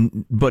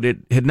 but it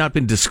had not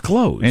been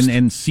disclosed.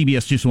 And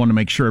CBS just wanted to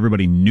make sure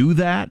everybody knew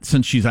that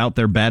since she's out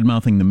there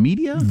bad-mouthing the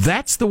media?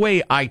 That's the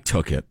way I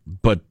took it,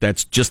 but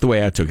that's just the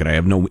way I took it. I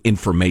have no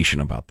information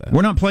about that.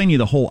 We're not playing you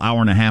the whole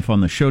hour and a half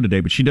on the show today,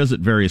 but she does it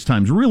various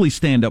times. Really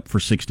stand up for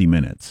 60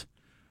 Minutes.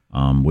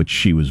 Which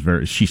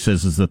she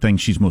says is the thing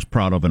she's most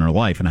proud of in her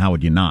life, and how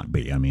would you not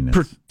be? I mean,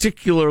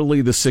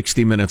 particularly the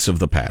 60 Minutes of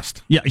the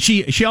past. Yeah,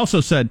 she also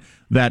said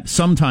that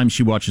sometimes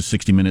she watches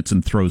 60 Minutes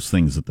and throws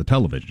things at the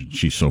television.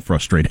 She's so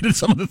frustrated at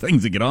some of the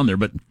things that get on there,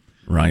 but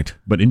right.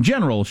 But in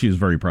general, she is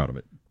very proud of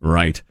it.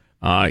 Right.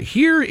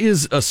 Here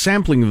is a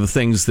sampling of the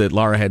things that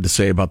Lara had to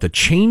say about the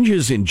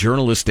changes in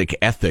journalistic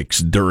ethics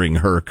during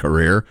her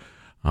career.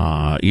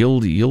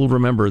 You'll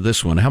remember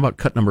this one. How about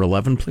cut number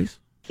 11, please?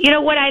 You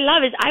know, what I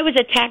love is I was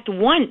attacked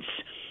once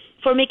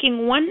for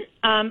making one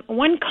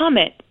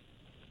comment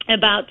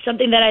about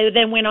something that I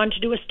then went on to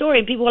do a story,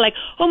 and people were like,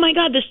 oh my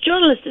God, this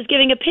journalist is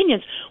giving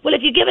opinions. Well,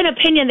 if you give an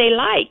opinion they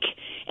like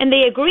and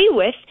they agree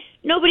with,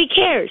 nobody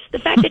cares. The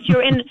fact that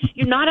you're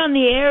not on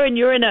the air and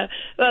you're in a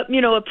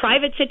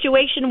private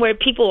situation where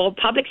people, or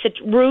public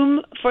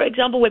room, for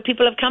example, where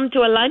people have come to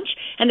a lunch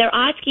and they're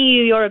asking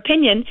you your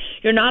opinion,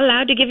 you're not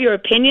allowed to give your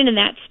opinion in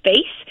that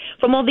space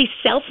from all these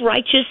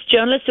self-righteous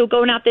journalists who are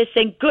going out there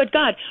saying, good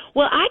God,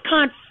 well, I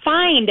can't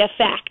find a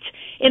fact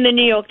in the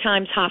New York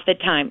Times half the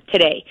time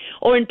today,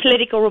 or in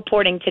political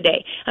reporting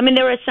today. I mean,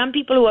 there are some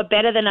people who are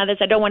better than others.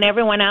 I don't want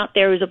everyone out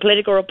there who's a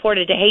political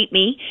reporter to hate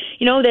me.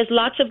 You know, there's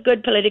lots of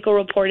good political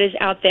reporters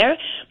out there,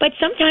 but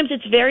sometimes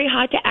it's very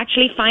hard to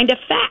actually find a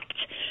fact,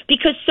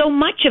 because so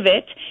much of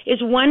it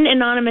is one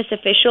anonymous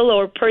official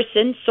or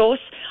person, source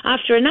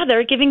after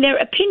another, giving their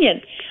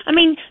opinion. I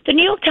mean, the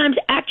New York Times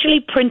actually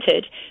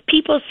printed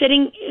people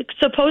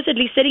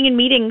supposedly sitting in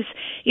meetings,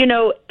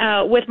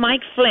 with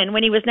Mike Flynn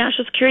when he was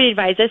National Security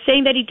Advisor,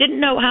 saying that he didn't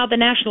know how the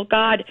National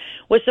Guard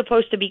was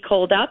supposed to be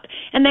called up,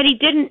 and that he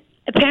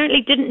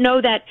apparently didn't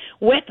know that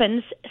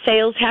weapons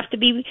sales have to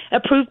be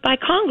approved by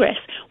Congress.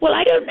 Well,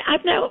 I don't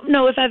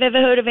know if I've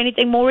ever heard of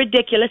anything more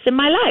ridiculous in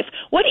my life.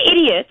 What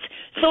idiot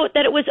thought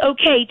that it was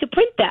okay to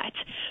print that?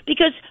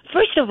 Because,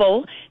 first of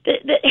all,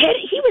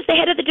 he was the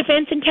head of the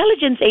Defense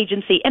Intelligence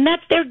Agency, and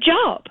that's their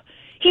job.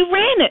 He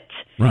ran it.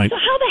 Right. So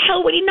how the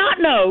hell would he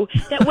not know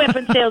that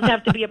weapon sales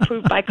have to be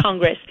approved by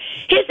Congress?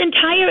 His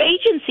entire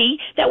agency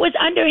that was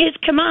under his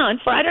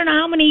command for I don't know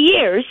how many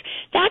years,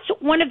 that's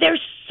one of their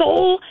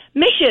sole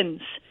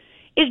missions,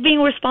 is being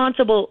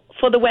responsible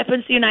for the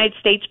weapons the United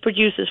States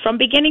produces from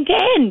beginning to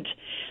end.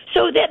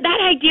 So that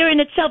idea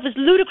in itself is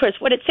ludicrous.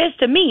 What it says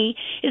to me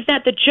is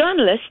that the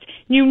journalist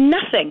knew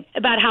nothing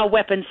about how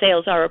weapon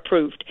sales are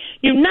approved,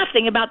 knew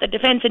nothing about the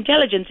Defense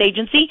Intelligence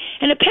Agency,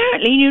 and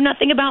apparently knew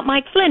nothing about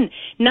Mike Flynn.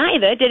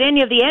 Neither did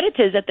any of the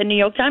editors at the New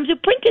York Times who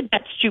printed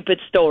that stupid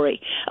story.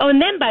 Oh, and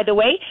then, by the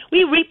way,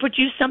 we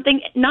reproduced something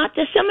not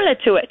dissimilar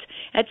to it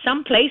at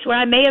some place where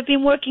I may have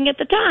been working at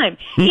the time,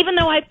 even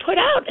though I put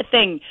out a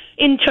thing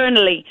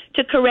internally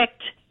to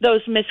correct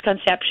those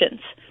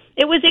misconceptions.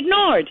 It was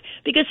ignored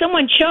because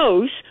someone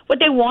chose what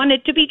they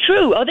wanted to be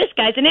true. Oh, this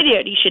guy's an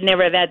idiot. He should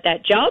never have had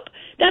that job.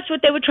 That's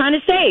what they were trying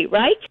to say,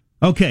 right?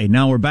 Okay,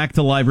 now we're back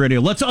to live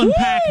radio. Let's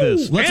unpack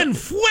this.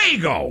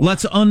 Fuego!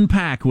 Let's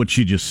unpack what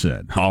she just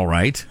said. All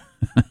right.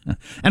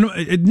 And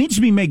it needs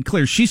to be made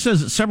clear. She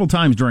says it several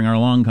times during our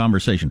long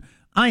conversation.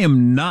 I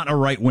am not a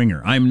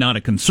right-winger. I'm not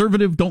a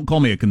conservative. Don't call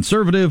me a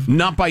conservative.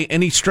 Not by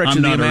any stretch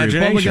of the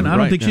imagination. Republican. I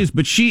don't think she is.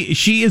 But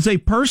she is a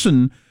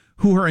person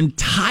who her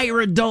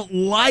entire adult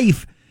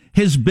life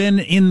has been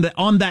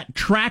on that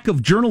track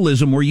of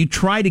journalism where you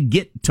try to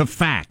get to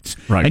facts.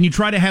 Right. And you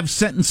try to have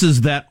sentences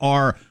that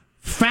are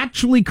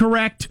factually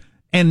correct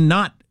and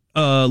not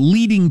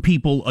leading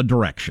people a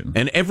direction.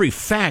 And every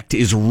fact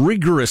is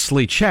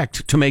rigorously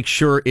checked to make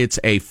sure it's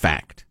a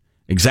fact.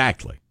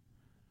 Exactly.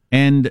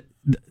 And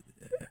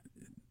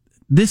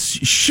this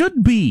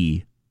should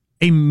be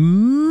a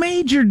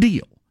major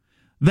deal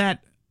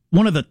that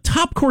one of the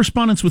top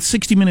correspondents with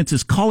 60 Minutes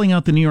is calling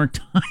out the New York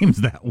Times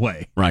that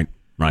way. Right.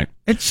 Right.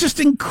 It's just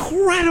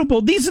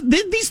incredible. These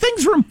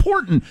things are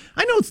important.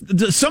 I know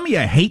some of you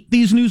hate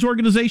these news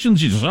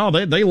organizations. You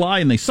just, they lie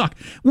and they suck.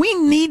 We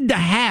need to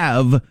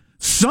have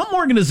some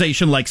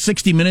organization like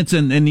 60 Minutes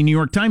and the New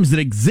York Times that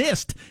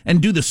exist and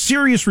do the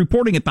serious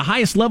reporting at the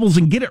highest levels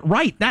and get it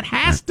right. That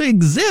has to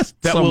exist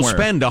that somewhere. Will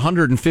spend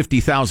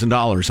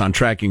 $150,000 on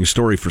tracking a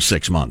story for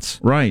 6 months.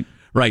 Right.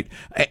 Right.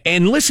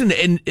 And listen,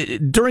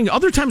 and during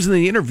other times in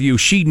the interview,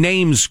 she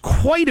names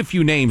quite a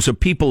few names of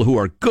people who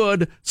are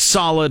good,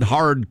 solid,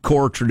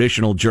 hardcore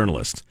traditional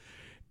journalists.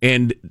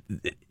 And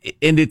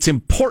it's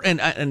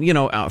important.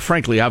 And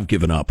frankly, I've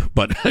given up,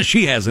 but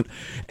she hasn't.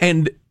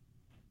 And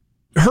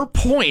her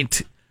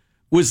point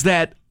was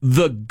that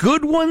the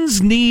good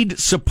ones need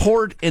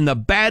support and the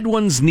bad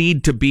ones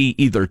need to be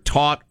either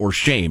taught or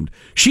shamed.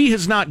 She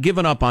has not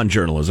given up on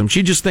journalism.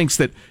 She just thinks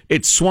that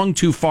it's swung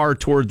too far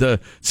toward the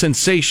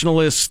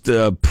sensationalist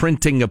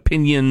printing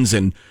opinions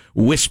and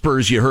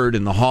whispers you heard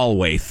in the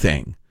hallway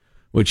thing,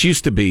 which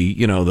used to be,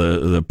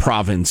 the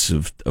province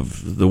of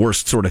the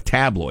worst sort of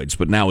tabloids,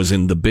 but now is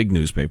in the big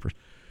newspapers.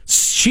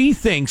 She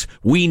thinks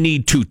we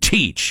need to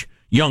teach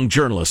young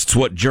journalists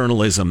what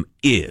journalism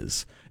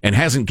is. And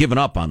hasn't given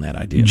up on that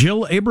idea.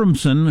 Jill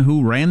Abramson,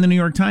 who ran the New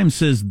York Times,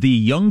 says the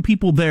young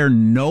people there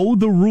know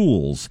the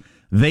rules.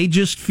 They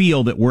just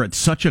feel that we're at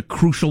such a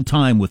crucial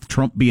time with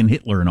Trump being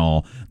Hitler and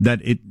all that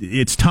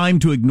it's time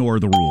to ignore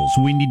the rules.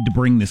 We need to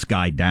bring this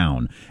guy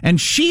down.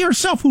 And she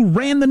herself, who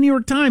ran the New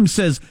York Times,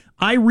 says,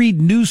 I read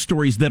news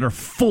stories that are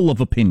full of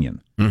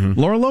opinion. Mm-hmm.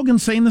 Laura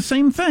Logan's saying the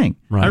same thing.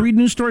 Right. I read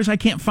news stories, I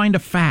can't find a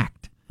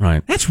fact.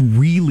 Right. That's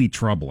really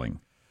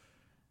troubling.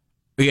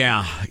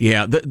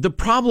 Yeah. The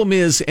problem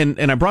is,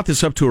 and I brought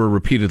this up to her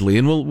repeatedly,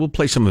 and we'll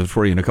play some of it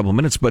for you in a couple of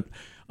minutes, but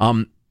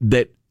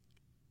that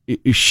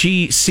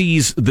she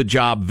sees the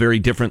job very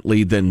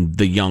differently than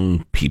the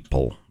young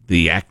people,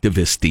 the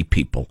activisty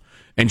people.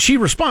 And she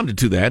responded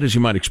to that, as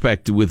you might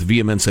expect, with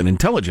vehemence and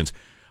intelligence.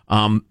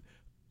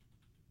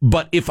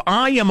 But if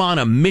I am on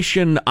a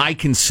mission I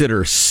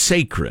consider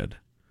sacred,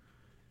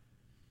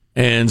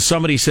 and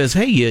somebody says,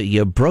 hey,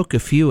 you broke a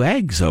few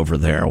eggs over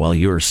there while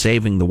you were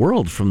saving the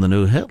world from the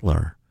new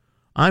Hitler,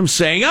 I'm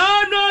saying,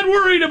 I'm not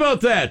worried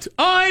about that.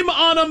 I'm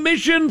on a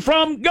mission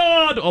from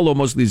God, although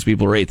most of these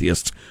people are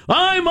atheists.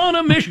 I'm on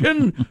a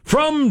mission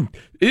from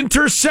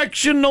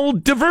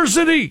intersectional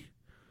diversity.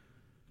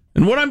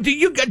 And what I'm doing,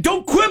 you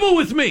don't quibble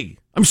with me.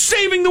 I'm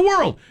saving the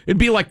world. It'd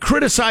be like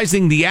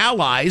criticizing the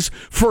Allies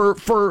for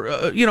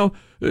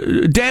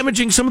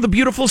damaging some of the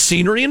beautiful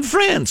scenery in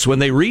France when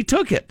they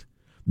retook it.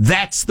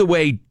 That's the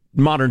way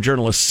modern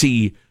journalists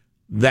see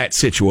that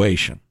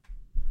situation.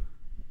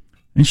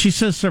 And she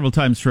says several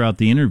times throughout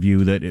the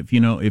interview that if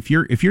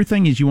your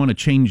thing is you want to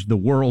change the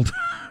world,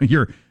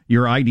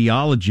 your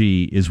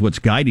ideology is what's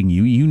guiding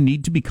you, you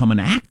need to become an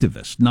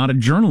activist, not a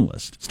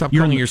journalist. Stop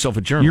calling yourself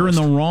a journalist. You're in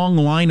the wrong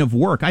line of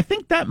work. I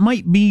think that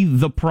might be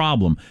the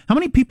problem. How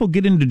many people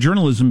get into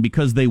journalism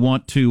because they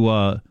want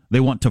to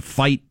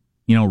fight,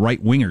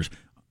 right wingers?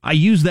 I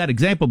use that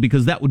example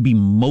because that would be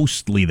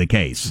mostly the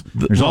case.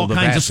 There's all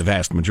kinds of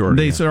vast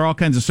majority. There are all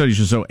kinds of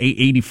studies. So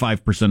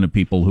 85% of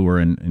people who are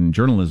in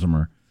journalism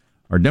are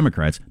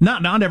Democrats.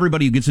 Not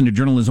everybody who gets into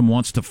journalism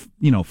wants to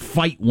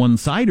fight one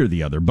side or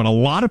the other, but a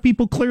lot of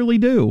people clearly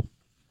do.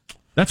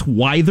 That's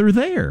why they're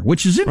there,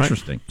 which is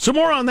interesting. Right. So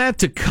more on that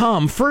to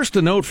come. First,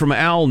 a note from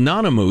Al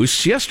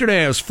Nanamoose.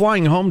 Yesterday, I was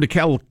flying home to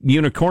Cal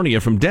Unicornia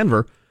from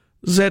Denver. I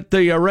was at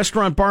the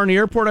restaurant bar in the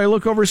airport. I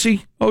look over,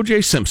 see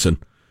O.J. Simpson.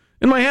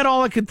 In my head,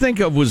 all I could think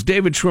of was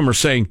David Schwimmer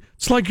saying,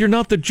 "It's like you're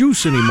not the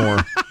juice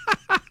anymore."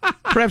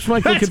 Perhaps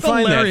Michael could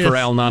find that for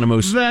Al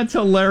Nanamoose. That's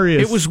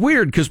hilarious. It was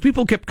weird because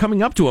people kept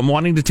coming up to him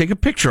wanting to take a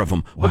picture of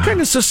him. Wow. What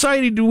kind of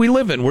society do we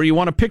live in where you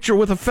want a picture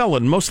with a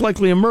felon, most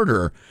likely a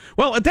murderer?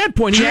 Well, at that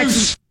point, he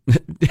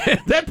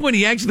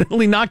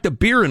accidentally knocked a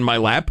beer in my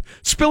lap,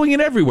 spilling it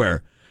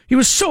everywhere. He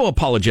was so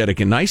apologetic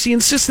and nice, he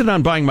insisted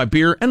on buying my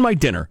beer and my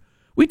dinner.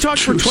 We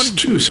talked for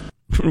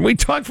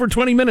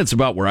 20 minutes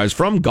about where I was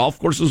from, golf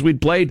courses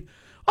we'd played.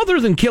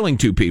 Other than killing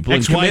two people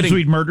ex-wives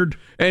we'd murdered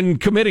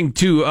and committing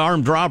 2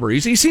 armed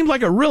robberies, he seemed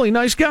like a really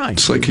nice guy.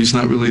 It's like he's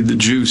not really the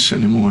juice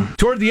anymore.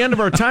 Toward the end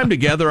of our time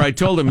together, I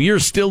told him, "You're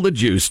still the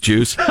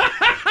juice."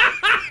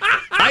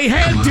 I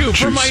had to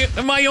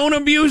for my own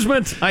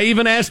amusement. I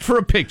even asked for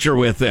a picture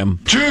with him.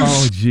 Juice.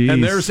 Oh, geez.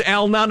 And there's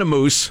Al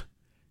Nanamoose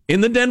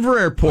in the Denver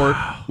airport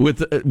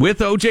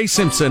with O.J.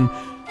 Simpson.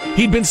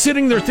 He'd been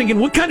sitting there thinking,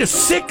 what kind of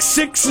sick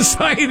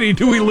society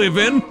do we live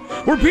in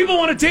where people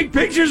want to take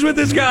pictures with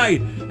this guy?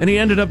 And he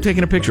ended up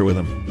taking a picture with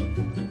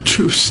him.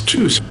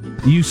 Juice.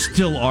 You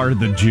still are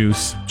the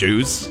juice.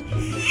 Juice?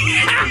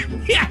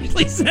 He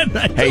actually said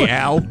that. Hey,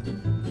 Al,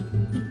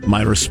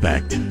 my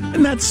respect.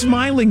 And that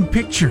smiling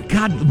picture.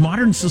 God,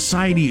 modern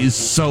society is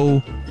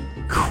so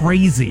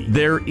crazy.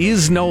 There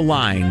is no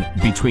line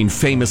between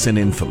famous and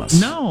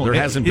infamous. No. There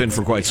hasn't been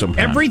for quite some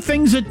time.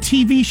 Everything's a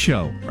TV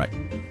show. Right.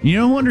 You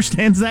know who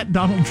understands that?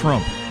 Donald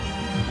Trump.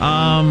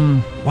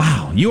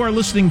 Wow. You are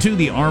listening to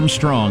the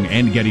Armstrong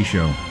and Getty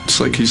Show.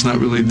 It's like he's not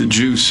really the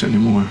juice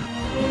anymore.